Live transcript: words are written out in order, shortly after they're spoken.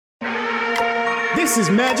This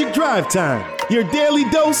is Magic Drive Time, your daily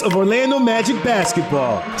dose of Orlando Magic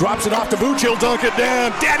basketball. Drops it off to Vooch, he'll dunk it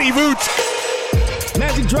down. Daddy Vooch!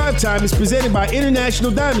 Magic Drive Time is presented by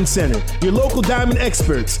International Diamond Center, your local diamond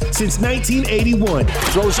experts since 1981.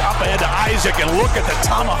 Throws up ahead to Isaac, and look at the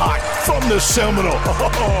tomahawk from the Seminole.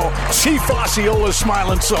 Oh, Chief Osceola's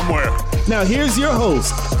smiling somewhere. Now here's your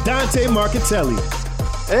host, Dante Marchitelli.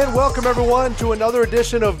 And welcome, everyone, to another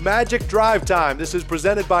edition of Magic Drive Time. This is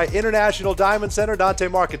presented by International Diamond Center. Dante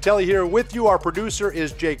Marchitelli here with you. Our producer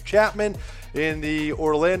is Jake Chapman in the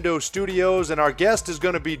Orlando studios, and our guest is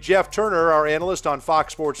going to be Jeff Turner, our analyst on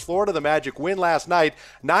Fox Sports Florida. The Magic win last night,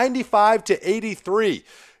 95-83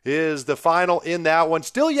 is the final in that one.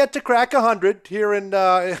 Still yet to crack 100 here in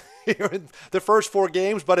the first four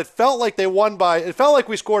games, but it felt like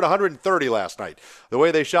we scored 130 last night. The way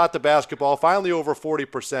they shot the basketball, finally over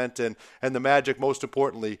 40%, and the Magic, most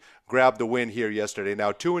importantly, grabbed the win here yesterday.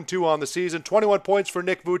 Now 2-2 on the season, 21 points for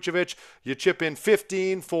Nick Vucevic. You chip in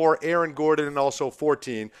 15 for Aaron Gordon and also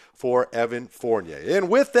 14 for Evan Fournier. And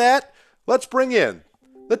with that, let's bring in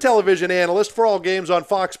the television analyst for all games on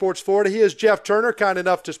Fox Sports Florida. He is Jeff Turner, kind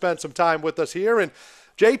enough to spend some time with us here. And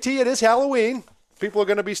JT, it is Halloween. People are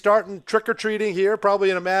going to be starting trick-or-treating here probably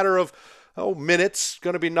in a matter of minutes.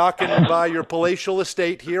 Going to be knocking by your palatial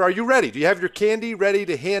estate here. Are you ready? Do you have your candy ready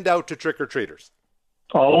to hand out to trick-or-treaters?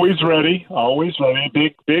 Always ready. Always ready.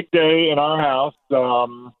 Big day in our house.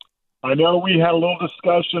 I know we had a little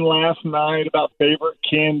discussion last night about favorite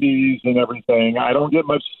candies and everything. I don't get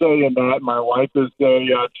much say in that. My wife is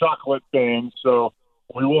a chocolate fan, so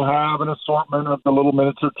we will have an assortment of the little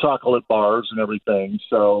miniature chocolate bars and everything.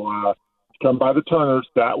 So come by the Turners.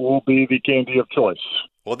 That will be the candy of choice.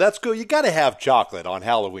 Well, that's good. You got to have chocolate on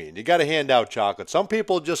Halloween. You got to hand out chocolate. Some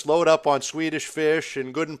people just load up on Swedish Fish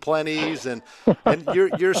and Good and Plenty's, and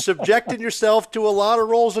you're subjecting yourself to a lot of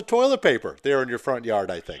rolls of toilet paper there in your front yard,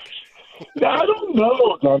 I think. I don't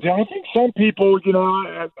know, Dante. I think some people,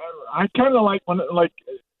 I kind of like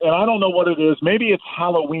and I don't know what it is. Maybe it's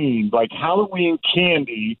Halloween, like Halloween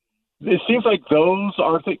candy. It seems like those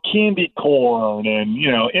are the candy corn and,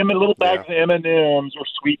 little bags of M&Ms or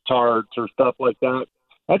Sweet Tarts or stuff like that.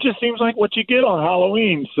 That just seems like what you get on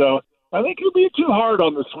Halloween. So I think it'll be too hard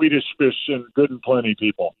on the Swedish Fish and Good and Plenty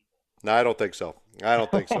people. No, I don't think so. I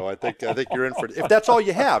think you're in for it. If that's all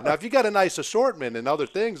you have. Now, if you got a nice assortment and other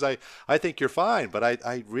things, I think you're fine. But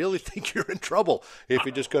I really think you're in trouble if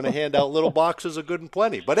you're just going to hand out little boxes of Good and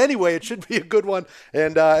Plenty. But anyway, it should be a good one.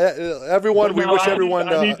 And everyone, we wish everyone.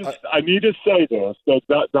 I need to say this,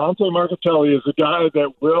 that Dante Marchitelli is a guy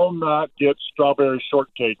that will not get strawberry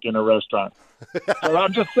shortcake in a restaurant. So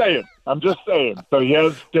I'm just saying. So he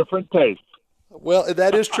has different tastes. Well,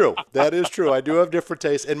 that is true. I do have different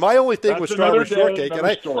tastes. And my only thing was strawberry shortcake.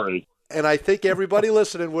 And I think everybody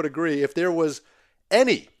listening would agree, if there was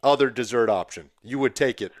any other dessert option, you would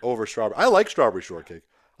take it over strawberry. I like strawberry shortcake.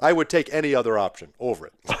 I would take any other option over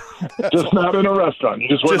it. Just not in a restaurant. You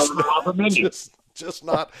just went on the proper menu. Just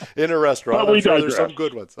not in a restaurant. I'm sure there's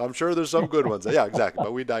some good ones. Yeah, exactly.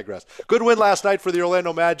 But we digress. Good win last night for the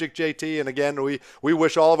Orlando Magic, JT. And again, we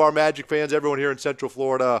wish all of our Magic fans, everyone here in Central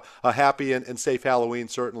Florida, a happy and safe Halloween,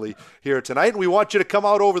 certainly here tonight. And we want you to come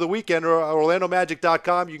out over the weekend,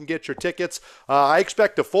 OrlandoMagic.com. You can get your tickets. I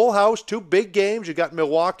expect a full house, 2 big games. You got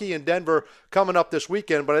Milwaukee and Denver coming up this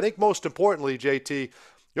weekend. But I think most importantly, JT,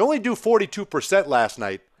 you only do 42% last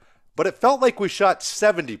night, but it felt like we shot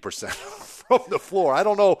 70%. From the floor. I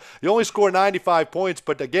don't know. You only scored 95 points,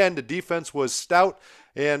 but again, the defense was stout,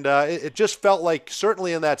 and it just felt like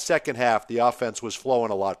certainly in that second half, the offense was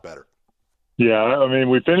flowing a lot better. Yeah, I mean,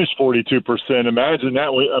 we finished 42%. Imagine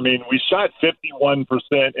that. We shot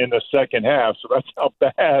 51% in the second half, so that's how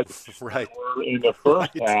bad we were in the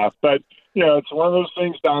first half. But, it's one of those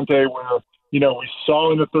things, Dante, where, we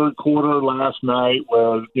saw in the third quarter last night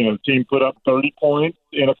where, the team put up 30 points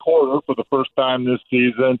in a quarter for the first time this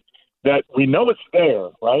season. That we know it's there,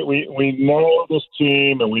 right? We know this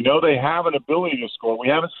team, and we know they have an ability to score. We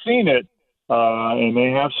haven't seen it, and they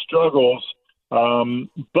have struggles.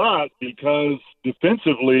 But because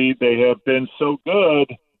defensively they have been so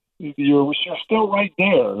good, you're still right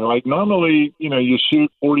there. Like normally, you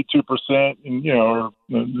shoot 42%, and I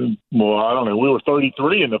don't know. We were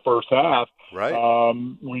 33 in the first half. Right.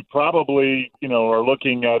 We probably, are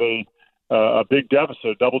looking at a big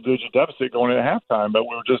deficit, double-digit deficit going into halftime, but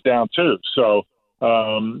we were just down 2. So,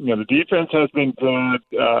 the defense has been good,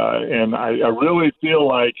 and I really feel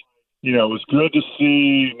like, it was good to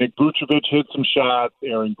see Nick Vucevic hit some shots.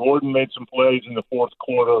 Aaron Gordon made some plays in the fourth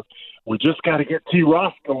quarter. We just got to get T.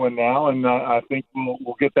 Ross going now, and I think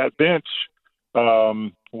we'll get that bench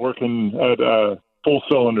working at full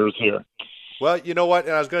cylinders here. Well, you know what?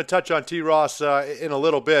 And I was going to touch on T. Ross in a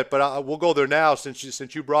little bit, but we'll go there now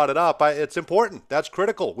since you brought it up. It's important. That's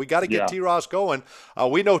critical. We got to get T. Ross going.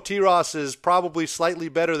 We know T. Ross is probably slightly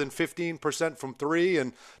better than 15% from three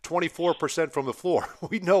and 24% from the floor.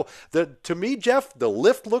 We know that. To me, Jeff, the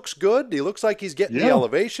lift looks good. He looks like he's getting the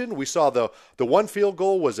elevation. We saw the one field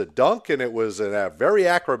goal was a dunk, and it was a very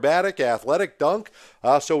acrobatic, athletic dunk.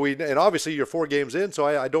 And obviously you're 4 games in, so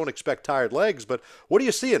I don't expect tired legs. But what are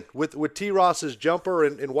you seeing with T. Ross's jumper,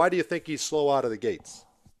 and why do you think he's slow out of the gates?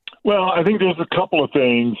 Well, I think there's a couple of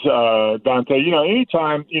things, Dante.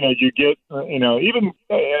 Anytime, you get, even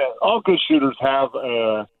all good shooters have,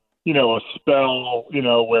 a spell,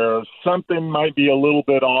 where something might be a little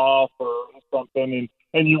bit off or something,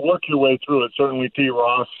 and you work your way through it. Certainly T.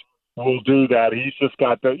 Ross will do that. He's just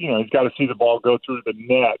got to, he's got to see the ball go through the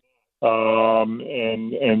net, and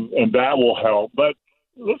that will help. But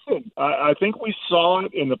listen, I think we saw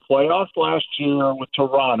it in the playoffs last year with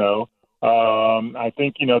Toronto. I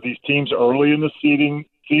think, these teams early in the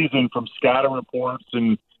season from scouting reports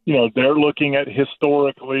and, they're looking at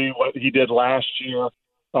historically what he did last year.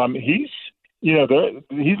 He's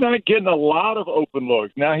not getting a lot of open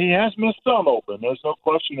looks. Now, he has missed some open. There's no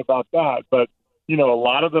question about that. But, a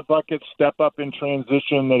lot of the buckets step up in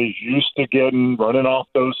transition that he's used to getting, running off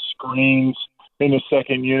those screens in the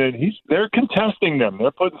second unit. They're contesting them.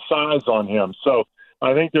 They're putting size on him. So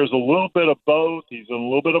I think there's a little bit of both. He's in a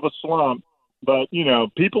little bit of a slump. But,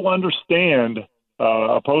 people understand,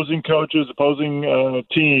 opposing coaches, opposing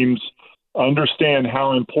teams understand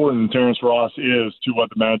how important Terrence Ross is to what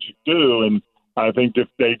the Magic do. And I think that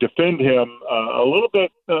they defend him a little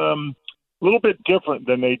bit different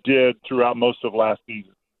than they did throughout most of last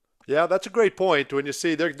season. Yeah, that's a great point. When you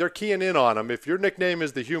see they're keying in on him. If your nickname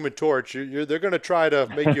is the Human Torch, they're going to try to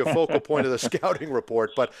make you a focal point of the scouting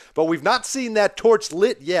report. But we've not seen that torch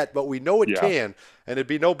lit yet, but we know it can, and it'd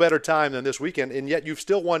be no better time than this weekend. And yet you've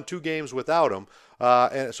still won 2 games without him.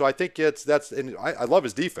 And so I think and I love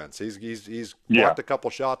his defense. He's blocked a couple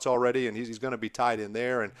shots already, and he's going to be tied in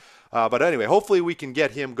there. And but anyway, hopefully we can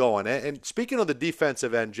get him going. And speaking of the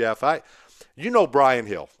defensive end, Jeff, Brian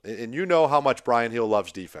Hill, and you know how much Brian Hill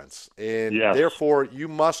loves defense. And therefore, you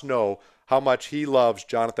must know how much he loves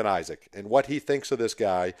Jonathan Isaac and what he thinks of this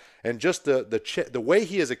guy, and just the way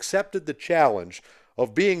he has accepted the challenge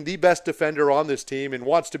of being the best defender on this team and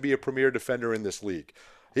wants to be a premier defender in this league.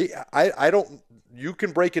 You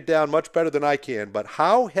can break it down much better than I can, but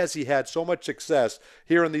how has he had so much success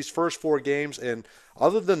here in these first 4 games? And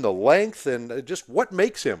other than the length and just what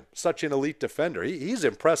makes him such an elite defender, he's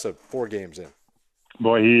impressive 4 games in.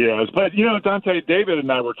 Boy, he is. But, Dante, David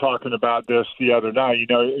and I were talking about this the other night.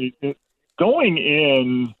 Going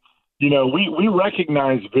in, we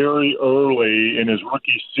recognized very early in his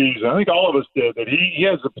rookie season, I think all of us did, that he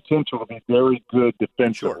has the potential to be very good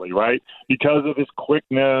defensively, right? Because of his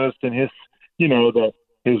quickness and his,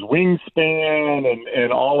 his wingspan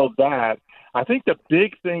and all of that. I think the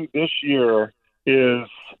big thing this year is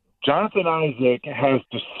Jonathan Isaac has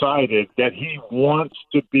decided that he wants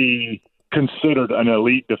to be considered an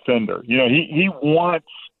elite defender. He wants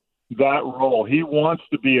that role. He wants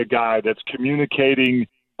to be a guy that's communicating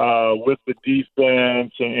with the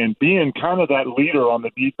defense and being kind of that leader on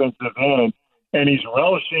the defensive end. And he's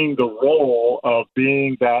relishing the role of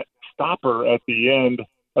being that stopper at the end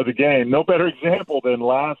of the game. No better example than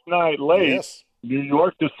last night late. Yes. New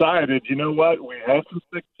York decided, you know what, we had some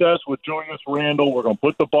success with Julius Randle. We're going to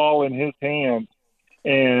put the ball in his hands.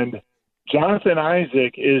 And Jonathan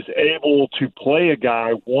Isaac is able to play a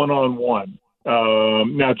guy one-on-one.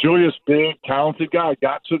 Now, Julius, big, talented guy,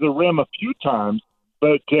 got to the rim a few times,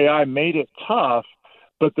 but J.I. made it tough.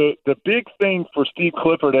 But the big thing for Steve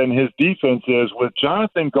Clifford and his defense is with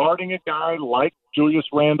Jonathan guarding a guy like Julius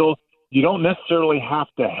Randle, you don't necessarily have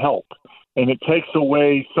to help, and it takes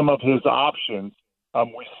away some of his options.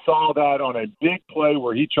 We saw that on a big play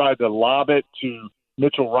where he tried to lob it to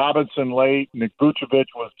Mitchell Robinson late. Nick Vucevic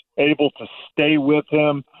was able to stay with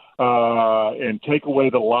him and take away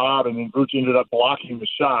the lob, and then Vucevic ended up blocking the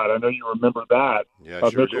shot. I know you remember that,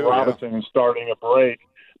 Mitchell Robinson and starting a break.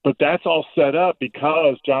 But that's all set up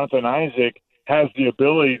because Jonathan Isaac has the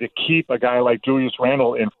ability to keep a guy like Julius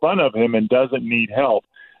Randle in front of him and doesn't need help.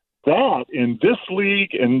 That in this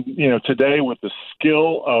league and, today with the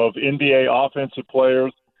skill of NBA offensive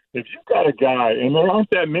players, if you've got a guy, and there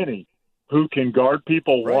aren't that many, who can guard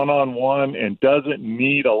people one-on-one and doesn't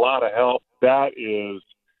need a lot of help, that is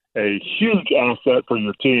a huge asset for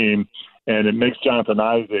your team, and it makes Jonathan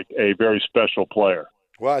Isaac a very special player.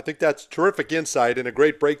 Well, I think that's terrific insight and a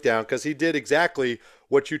great breakdown because he did exactly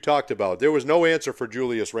what you talked about. There was no answer for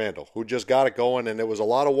Julius Randle, who just got it going, and it was a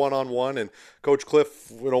lot of one-on-one, and Coach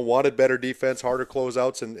Cliff wanted better defense, harder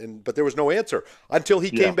closeouts, but there was no answer until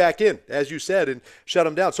he came back in, as you said, and shut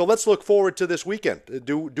him down. So let's look forward to this weekend.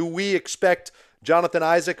 Do we expect Jonathan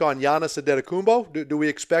Isaac on Giannis Antetokounmpo? Do we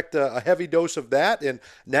expect a heavy dose of that? And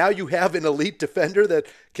now you have an elite defender that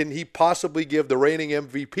can he possibly give the reigning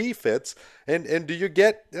MVP fits? And do you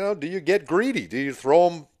get greedy? Do you throw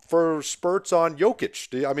him for spurts on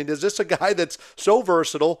Jokic? Is this a guy that's so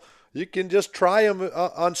versatile you can just try him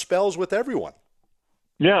on spells with everyone?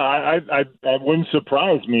 Yeah, I wouldn't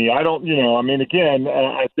surprise me. I don't, again,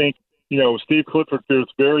 I think, Steve Clifford feels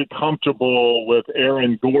very comfortable with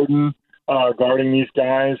Aaron Gordon guarding these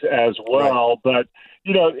guys as well. Right. But,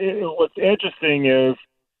 what's interesting is,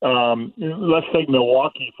 let's take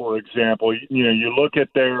Milwaukee, for example. You look at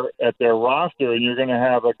their roster, and you're going to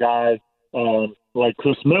have a guy like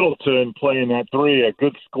Chris Middleton playing that three, a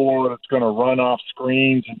good scorer that's going to run off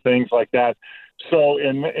screens and things like that. So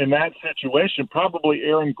in that situation, probably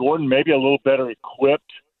Aaron Gordon maybe a little better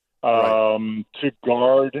equipped to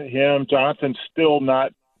guard him. Johnson's still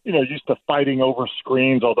not, used to fighting over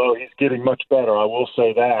screens, although he's getting much better. I will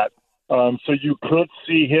say that. So you could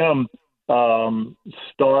see him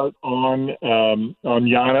start on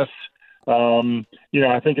Giannis.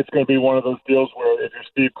 I think it's going to be one of those deals where if you're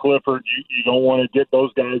Steve Clifford, you don't want to get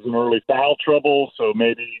those guys in early foul trouble. So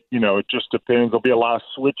maybe, it just depends. There'll be a lot of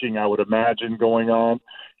switching, I would imagine, going on.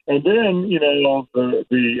 And then,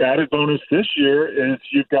 the added bonus this year is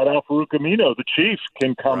you've got Al-Farouq Amino. The Chiefs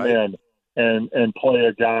can come in and play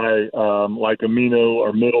a guy like Amino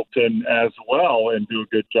or Middleton as well and do a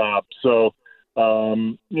good job. So,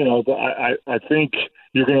 I think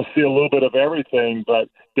you're going to see a little bit of everything, but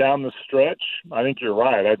down the stretch, I think you're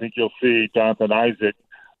right. I think you'll see Jonathan Isaac,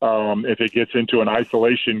 if it gets into an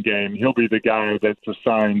isolation game, he'll be the guy that's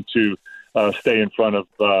assigned to stay in front of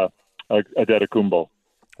Antetokounmpo.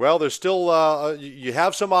 Well, there's still you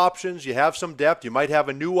have some options. You have some depth. You might have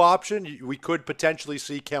a new option. We could potentially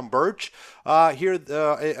see Khem Birch here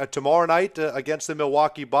tomorrow night against the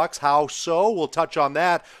Milwaukee Bucks. How so? We'll touch on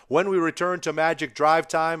that when we return to Magic Drive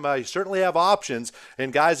Time. You certainly have options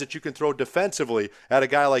and guys that you can throw defensively at a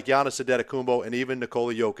guy like Giannis Antetokounmpo and even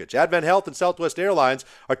Nikola Jokic. Advent Health and Southwest Airlines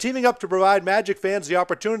are teaming up to provide Magic fans the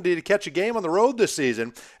opportunity to catch a game on the road this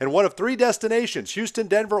season in one of three destinations, Houston,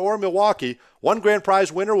 Denver, or Milwaukee. One grand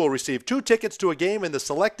prize winner will receive 2 tickets to a game in the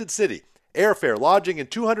selected city, airfare, lodging, and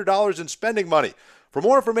 $200 in spending money. For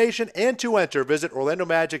more information and to enter, visit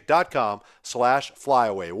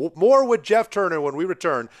OrlandoMagic.com/flyaway. More with Jeff Turner when we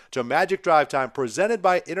return to Magic Drive Time, presented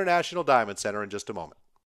by International Diamond Center in just a moment.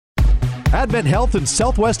 Advent Health and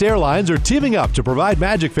Southwest Airlines are teaming up to provide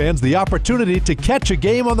Magic fans the opportunity to catch a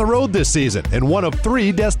game on the road this season in one of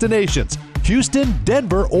 3 destinations, Houston,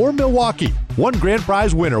 Denver, or Milwaukee. One grand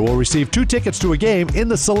prize winner will receive 2 tickets to a game in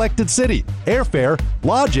the selected city, airfare,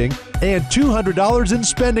 lodging, and $200 in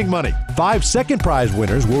spending money. 5 second prize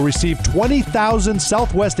winners will receive 20,000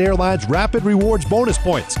 Southwest Airlines Rapid Rewards bonus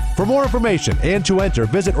points. For more information and to enter,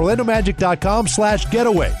 visit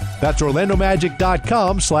OrlandoMagic.com/getaway. That's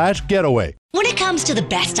OrlandoMagic.com/getaway. When it comes to the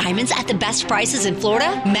best diamonds at the best prices in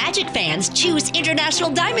Florida, Magic fans choose International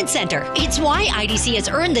Diamond Center. It's why IDC has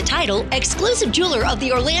earned the title Exclusive Jeweler of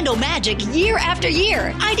the Orlando Magic year after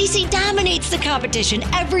year. IDC dominates the competition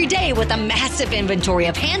every day with a massive inventory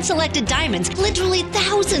of hand-selected diamonds, literally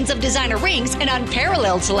thousands of designer rings, an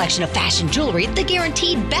unparalleled selection of fashion jewelry, the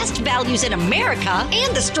guaranteed best values in America,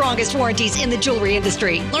 and the strongest warranties in the jewelry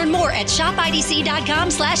industry. Learn more at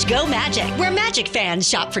shopidc.com/GoMagic, where Magic fans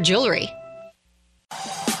shop for jewelry.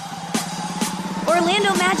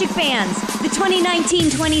 Orlando Magic fans, the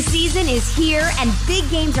 2019-20 season is here and big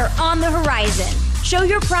games are on the horizon. Show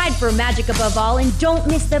your pride for Magic above all and don't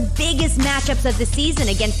miss the biggest matchups of the season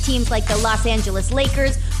against teams like the Los Angeles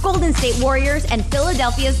Lakers, Golden State Warriors, and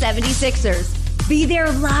Philadelphia 76ers. Be there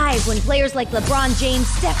live when players like LeBron James,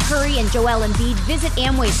 Steph Curry, and Joel Embiid visit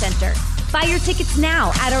Amway Center. Buy your tickets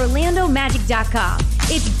now at OrlandoMagic.com.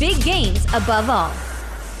 It's big games above all.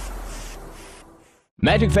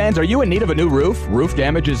 Magic fans, are you in need of a new roof? Roof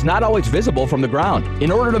damage is not always visible from the ground.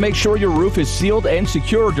 In order to make sure your roof is sealed and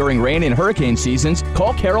secure during rain and hurricane seasons,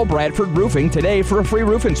 call Carol Bradford Roofing today for a free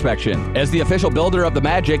roof inspection. As the official builder of the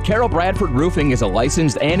Magic, Carol Bradford Roofing is a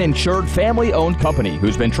licensed and insured family-owned company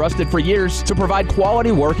who's been trusted for years to provide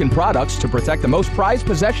quality work and products to protect the most prized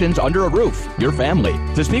possessions under a roof, your family.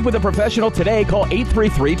 To speak with a professional today, call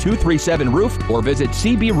 833-237-ROOF or visit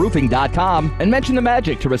cbroofing.com and mention the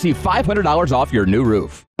Magic to receive $500 off your new roof.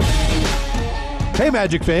 Hey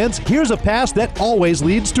Magic fans, here's a pass that always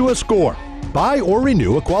leads to a score. Buy or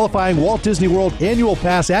renew a qualifying Walt Disney World annual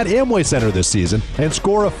pass at Amway Center this season and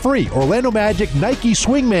score a free Orlando Magic Nike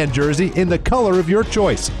Swingman jersey in the color of your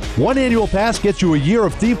choice. One annual pass gets you a year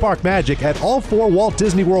of theme park magic at all 4 Walt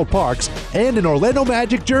Disney World parks and an Orlando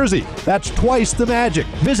Magic jersey. That's twice the magic.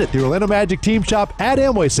 Visit the Orlando Magic team shop at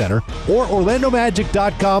Amway Center or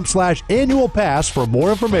orlandomagic.com/annual pass for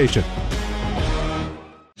more information.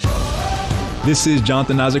 This is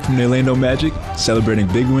Jonathan Isaac from the Orlando Magic, celebrating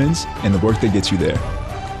big wins and the work that gets you there.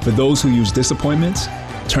 For those who use disappointments,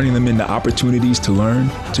 turning them into opportunities to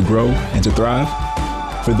learn, to grow, and to thrive.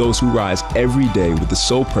 For those who rise every day with the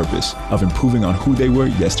sole purpose of improving on who they were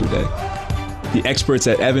yesterday. The experts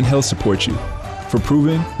at Advent Health support you. For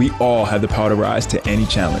proving we all have the power to rise to any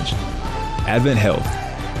challenge. Advent Health.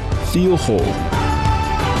 Feel whole.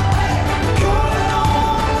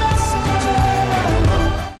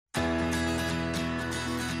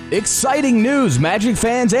 Exciting news, Magic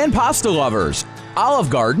fans and pasta lovers. Olive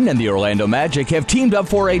Garden and the Orlando Magic have teamed up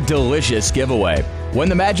for a delicious giveaway. When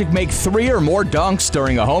the Magic make 3 or more dunks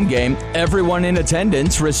during a home game, everyone in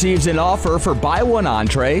attendance receives an offer for buy one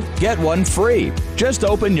entree, get one free. Just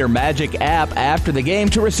open your Magic app after the game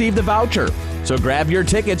to receive the voucher. So grab your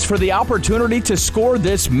tickets for the opportunity to score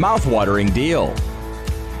this mouthwatering deal.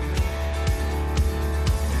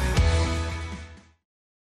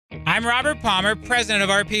 I'm Robert Palmer, president of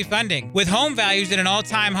RP Funding. With home values at an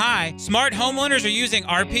all-time high, smart homeowners are using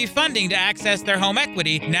RP Funding to access their home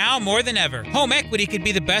equity now more than ever. Home equity could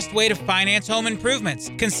be the best way to finance home improvements,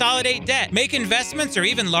 consolidate debt, make investments, or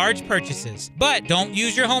even large purchases. But don't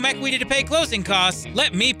use your home equity to pay closing costs.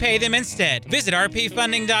 Let me pay them instead. Visit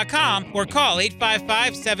rpfunding.com or call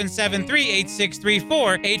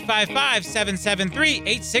 855-773-8634,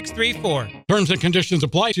 855-773-8634. Terms and conditions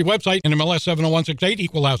apply. See website NMLS 70168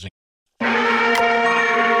 Equal Housing.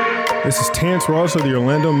 This is Terrence Ross of the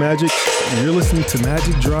Orlando Magic, and you're listening to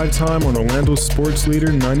Magic Drive Time on Orlando Sports Leader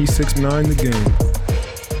 96.9 The Game.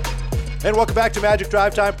 And welcome back to Magic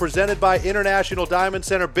Drive Time, presented by International Diamond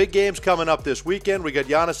Center. Big games coming up this weekend. We got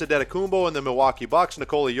Giannis Antetokounmpo and the Milwaukee Bucks,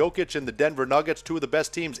 Nikola Jokic and the Denver Nuggets, 2 of the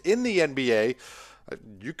best teams in the NBA.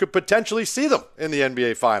 You could potentially see them in the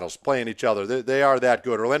NBA Finals playing each other. They are that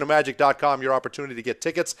good. OrlandoMagic.com, your opportunity to get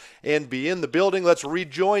tickets and be in the building. Let's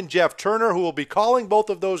rejoin Jeff Turner, who will be calling both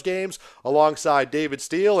of those games alongside David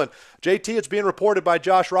Steele. And JT, it's being reported by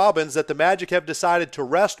Josh Robbins that the Magic have decided to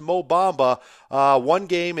rest Mo Bamba one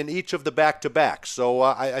game in each of the back-to-backs. So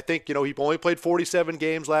I think, he only played 47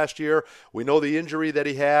 games last year. We know the injury that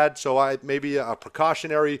he had, so maybe a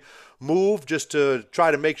precautionary move just to try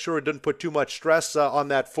to make sure it doesn't put too much stress on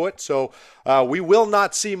that foot. So we will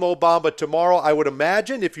not see Mo Bamba tomorrow. I would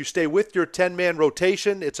imagine if you stay with your 10-man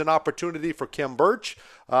rotation, it's an opportunity for Khem Birch.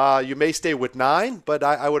 You may stay with 9, but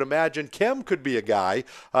I would imagine Khem could be a guy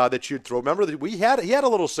that you'd throw. Remember that he had a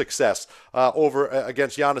little success over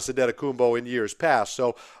against Giannis Antetokounmpo in years past.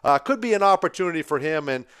 So could be an opportunity for him.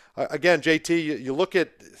 And again, JT, you look at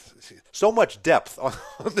so much depth on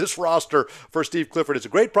this roster for Steve Clifford. It's a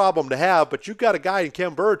great problem to have, but you've got a guy in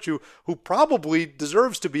Khem Birch who probably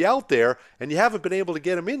deserves to be out there, and you haven't been able to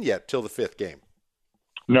get him in yet till the 5th game.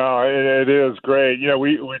 No, it is great.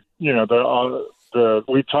 We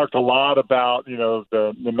talked a lot about,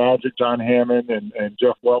 the Magic, John Hammond and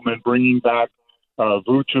Jeff Weltman bringing back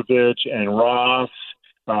Vucevic and Ross,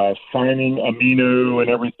 signing Aminu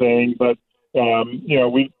and everything. But,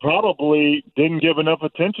 we probably didn't give enough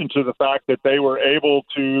attention to the fact that they were able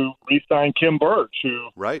to re-sign Khem Birch, who,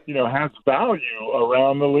 has value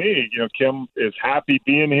around the league. Khem is happy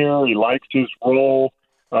being here. He likes his role.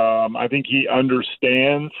 I think he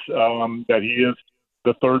understands that he is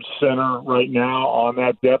the third center right now on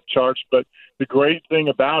that depth chart. But the great thing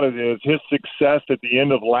about it is his success at the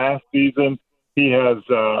end of last season. He has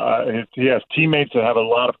teammates that have a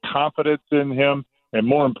lot of confidence in him, and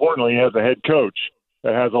more importantly, he has a head coach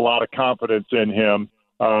that has a lot of confidence in him.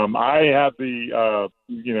 I have the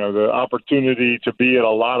opportunity to be at a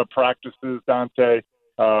lot of practices, Dante,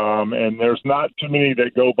 and there's not too many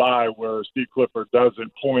that go by where Steve Clifford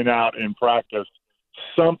doesn't point out in practice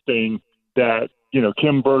something that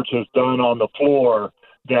Khem Birch has done on the floor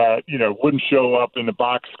that, wouldn't show up in the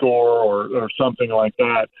box score or something like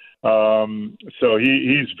that. So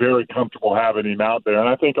he's very comfortable having him out there. And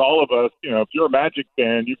I think all of us, if you're a Magic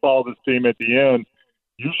fan, you follow this team at the end,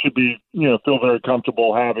 you should be, feel very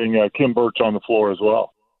comfortable having Khem Birch on the floor as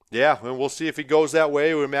well. Yeah, and we'll see if he goes that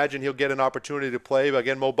way. We imagine he'll get an opportunity to play. But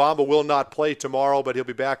again, Mo Bamba will not play tomorrow, but he'll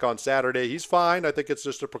be back on Saturday. He's fine. I think it's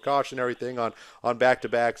just a precautionary thing on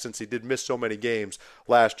back-to-back since he did miss so many games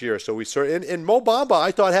last year. So and Mo Bamba,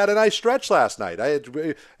 I thought, had a nice stretch last night.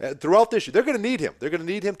 Throughout this year, they're going to need him. They're going to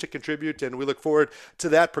need him to contribute, and we look forward to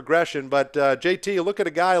that progression. But, JT, you look at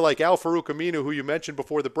a guy like Al-Farouq Aminu, who you mentioned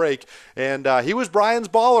before the break, and he was Brian's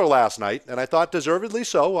baller last night, and I thought deservedly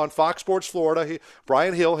so on Fox Sports Florida.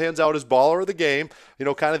 Brian Hill hands out his baller of the game,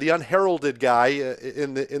 kind of the unheralded guy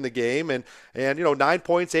in the game, and 9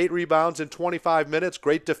 points, 8 rebounds in 25 minutes,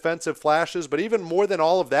 great defensive flashes. But even more than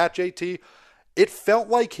all of that, JT, it felt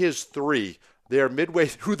like his three there midway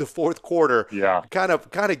through the fourth quarter kind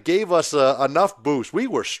of gave us enough boost. We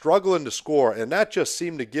were struggling to score, and that just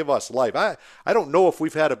seemed to give us life. I don't know if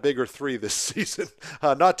we've had a bigger three this season,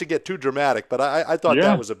 not to get too dramatic, but I thought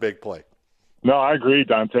that was a big play. No, I agree,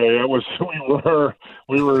 Dante.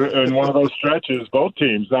 We were in one of those stretches, both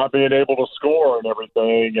teams not being able to score and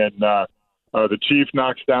everything, and the Chief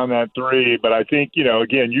knocks down that three. But I think,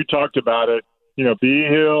 again, you talked about it. B.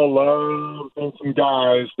 Hill, Love, and some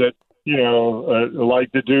guys that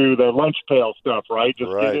like to do the lunch pail stuff, right?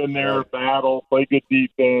 Just get in there, battle, play good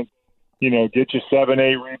defense. Get you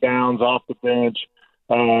 7-8 rebounds off the bench.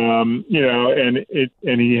 And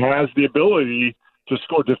he has the ability to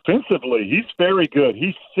score defensively. He's very good.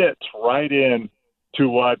 He fits right in to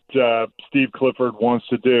what Steve Clifford wants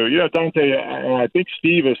to do. Dante, and I think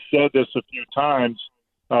Steve has said this a few times,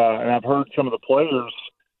 and I've heard some of the players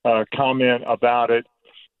comment about it.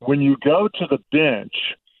 When you go to the bench,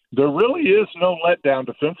 there really is no letdown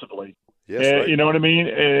defensively. Yes, right. You know what I mean?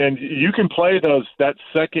 And you can play that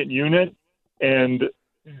second unit, and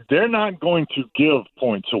they're not going to give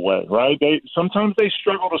points away, right? Sometimes they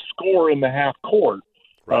struggle to score in the half court,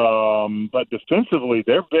 but defensively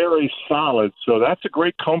they're very solid. So that's a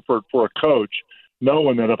great comfort for a coach,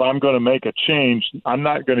 knowing that if I'm going to make a change, I'm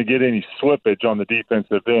not going to get any slippage on the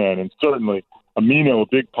defensive end. And certainly Aminu, a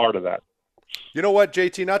big part of that. You know what,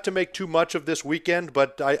 JT, not to make too much of this weekend,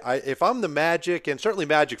 but if I'm the Magic, and certainly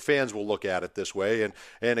Magic fans will look at it this way,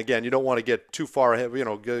 and again, you don't want to get too far ahead,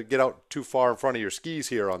 get out too far in front of your skis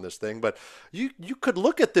here on this thing, but you could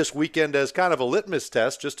look at this weekend as kind of a litmus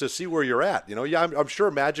test just to see where you're at. I'm sure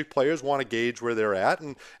Magic players want to gauge where they're at,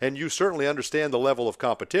 and you certainly understand the level of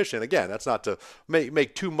competition. Again, that's not to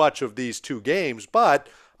make too much of these two games, but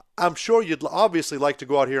I'm sure you'd obviously like to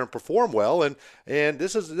go out here and perform well, and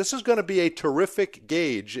this is going to be a terrific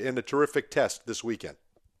gauge and a terrific test this weekend.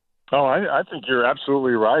 Oh, I think you're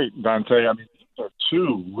absolutely right, Dante. I mean, these are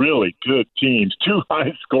two really good teams, two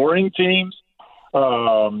high-scoring teams.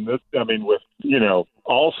 With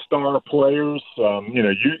all-star players.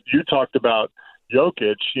 You talked about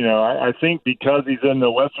Jokic. I think because he's in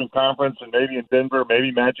the Western Conference and maybe in Denver,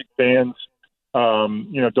 maybe Magic fans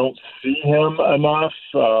don't see him enough.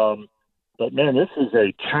 But, man, this is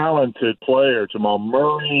a talented player. Jamal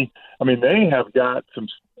Murray. I mean, they have got some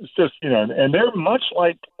 – it's just, and they're much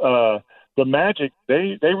like the Magic.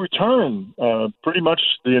 They return pretty much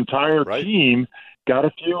the entire team, got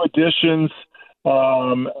a few additions,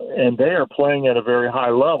 and they are playing at a very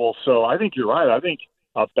high level. So I think you're right. I think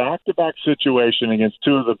a back-to-back situation against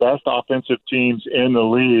two of the best offensive teams in the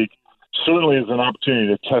league certainly is an opportunity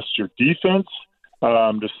to test your defense,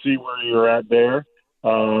 to see where you're at there.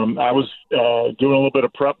 I was doing a little bit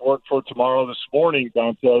of prep work for tomorrow this morning,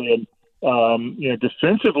 Dante, and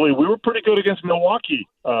defensively we were pretty good against Milwaukee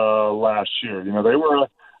last year. They were a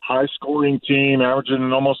high-scoring team,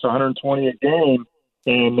 averaging almost 120 a game,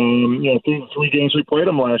 and through the 3 games we played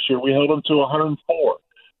them last year, we held them to 104.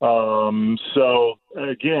 So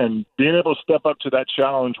again, being able to step up to that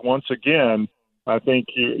challenge once again, I think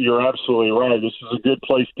you're absolutely right. This is a good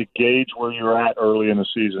place to gauge where you're at early in the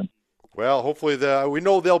season. Well, hopefully we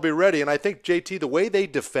know they'll be ready. And I think, JT, the way they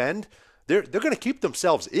defend, they're going to keep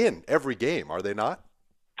themselves in every game, are they not?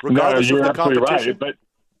 Regardless of the competition. Right.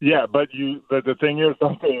 But the thing is,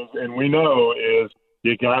 and we know, is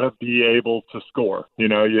you got to be able to score.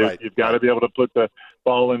 You've got to be able to put the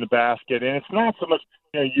ball in the basket. And it's not so much,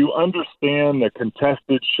 you understand the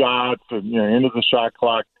contested shots and, end of the shot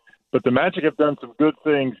clock. But the Magic have done some good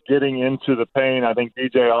things getting into the paint. I think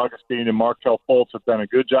DJ Augustine and Markelle Fultz have done a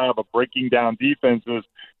good job of breaking down defenses,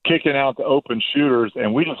 kicking out the open shooters,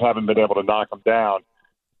 and we just haven't been able to knock them down.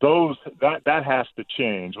 That has to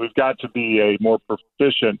change. We've got to be a more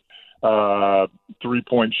proficient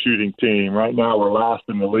three-point shooting team. Right now we're last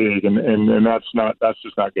in the league, and that's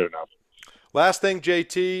just not good enough. Last thing,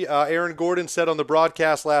 JT, Aaron Gordon said on the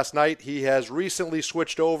broadcast last night he has recently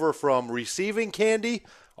switched over from receiving candy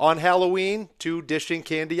on Halloween to dishing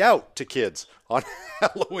candy out to kids on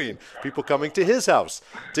Halloween, people coming to his house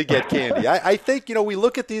to get candy. I think, we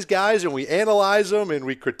look at these guys and we analyze them and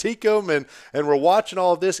we critique them and we're watching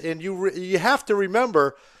all of this, and you have to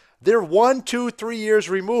remember they're 1, 2, 3 years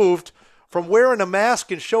removed from wearing a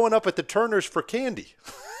mask and showing up at the Turners for candy.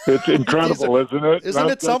 It's incredible, isn't it? Isn't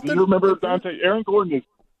it something? You remember, Dante, Aaron Gordon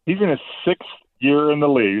he's in his 6th year in the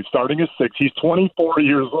league, starting his 6th. He's 24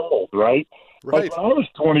 years old, right? Right. Like when I was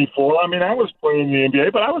 24, I was playing in the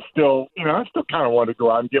NBA, but I was still, I still kind of wanted to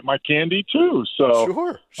go out and get my candy too. So,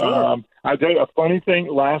 sure. I tell you a funny thing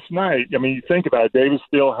last night. You think about it. David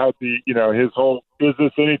Steele had his whole "Is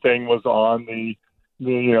This Anything" was on the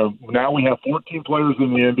now we have 14 players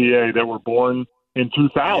in the NBA that were born in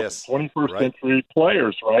 2000, yes. 21st century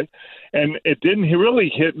players, right? And it didn't really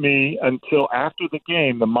hit me until after the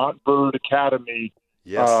game. The Montverde Academy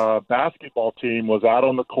basketball team was out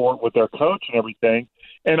on the court with their coach and everything,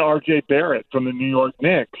 and R.J. Barrett from the New York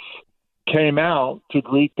Knicks came out to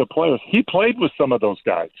greet the players. He played with some of those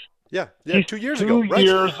guys. Yeah, He's 2 years ago. 2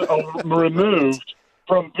 years removed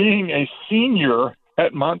from being a senior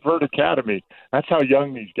at Montverde Academy. That's how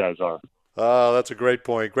young these guys are. Oh, that's a great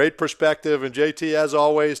point. Great perspective. And JT, as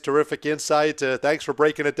always, terrific insight. Thanks for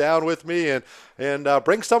breaking it down with me. And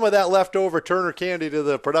bring some of that leftover Turner candy to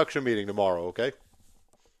the production meeting tomorrow, okay?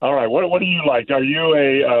 All right. What do you like? Are you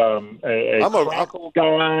a crackle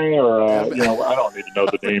guy, or I don't even know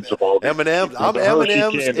the names of all these. M&M's. I'm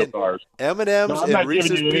M&M's and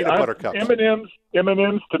Reese's peanut butter cups.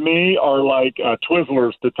 M&M's to me are like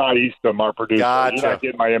Twizzlers to Ty Eastham, our producer. Gotcha. You're not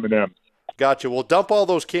getting my M&M's. Gotcha. Well, dump all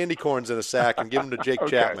those candy corns in a sack and give them to Jake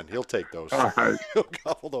Chapman. He'll take those. All right. He'll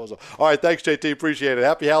gobble those up. All right. Thanks, JT. Appreciate it.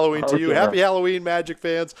 Happy Halloween to you. Happy Halloween, Magic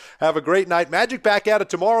fans. Have a great night. Magic back at it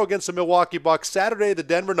tomorrow against the Milwaukee Bucks. Saturday, the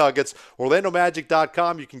Denver Nuggets.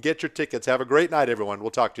 OrlandoMagic.com. You can get your tickets. Have a great night, everyone. We'll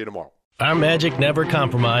talk to you tomorrow. Our Magic never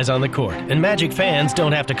compromise on the court, and Magic fans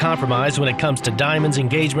don't have to compromise when it comes to diamonds,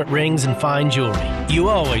 engagement rings, and fine jewelry. You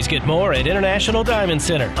always get more at International Diamond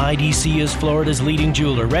Center. IDC is Florida's leading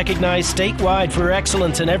jeweler, recognized statewide for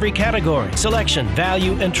excellence in every category, selection,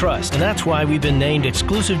 value, and trust. And that's why we've been named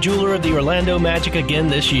exclusive jeweler of the Orlando Magic again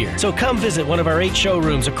this year. So come visit one of our 8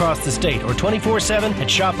 showrooms across the state or 24/7 at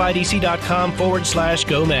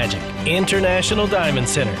shopidc.com/Go Magic. International Diamond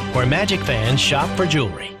Center, where Magic fans shop for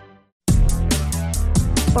jewelry.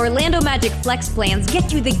 Orlando Magic Flex plans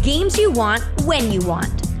get you the games you want when you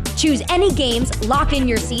want. Choose any games, lock in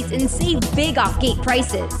your seats, and save big off gate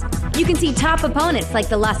prices. You can see top opponents like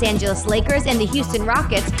the Los Angeles Lakers and the Houston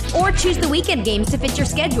Rockets, or choose the weekend games to fit your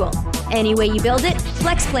schedule. Any way you build it,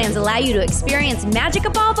 Flex plans allow you to experience Magic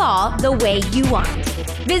above all the way you want.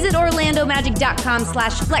 Visit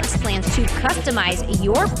OrlandoMagic.com/Flex plans to customize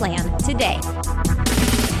your plan today.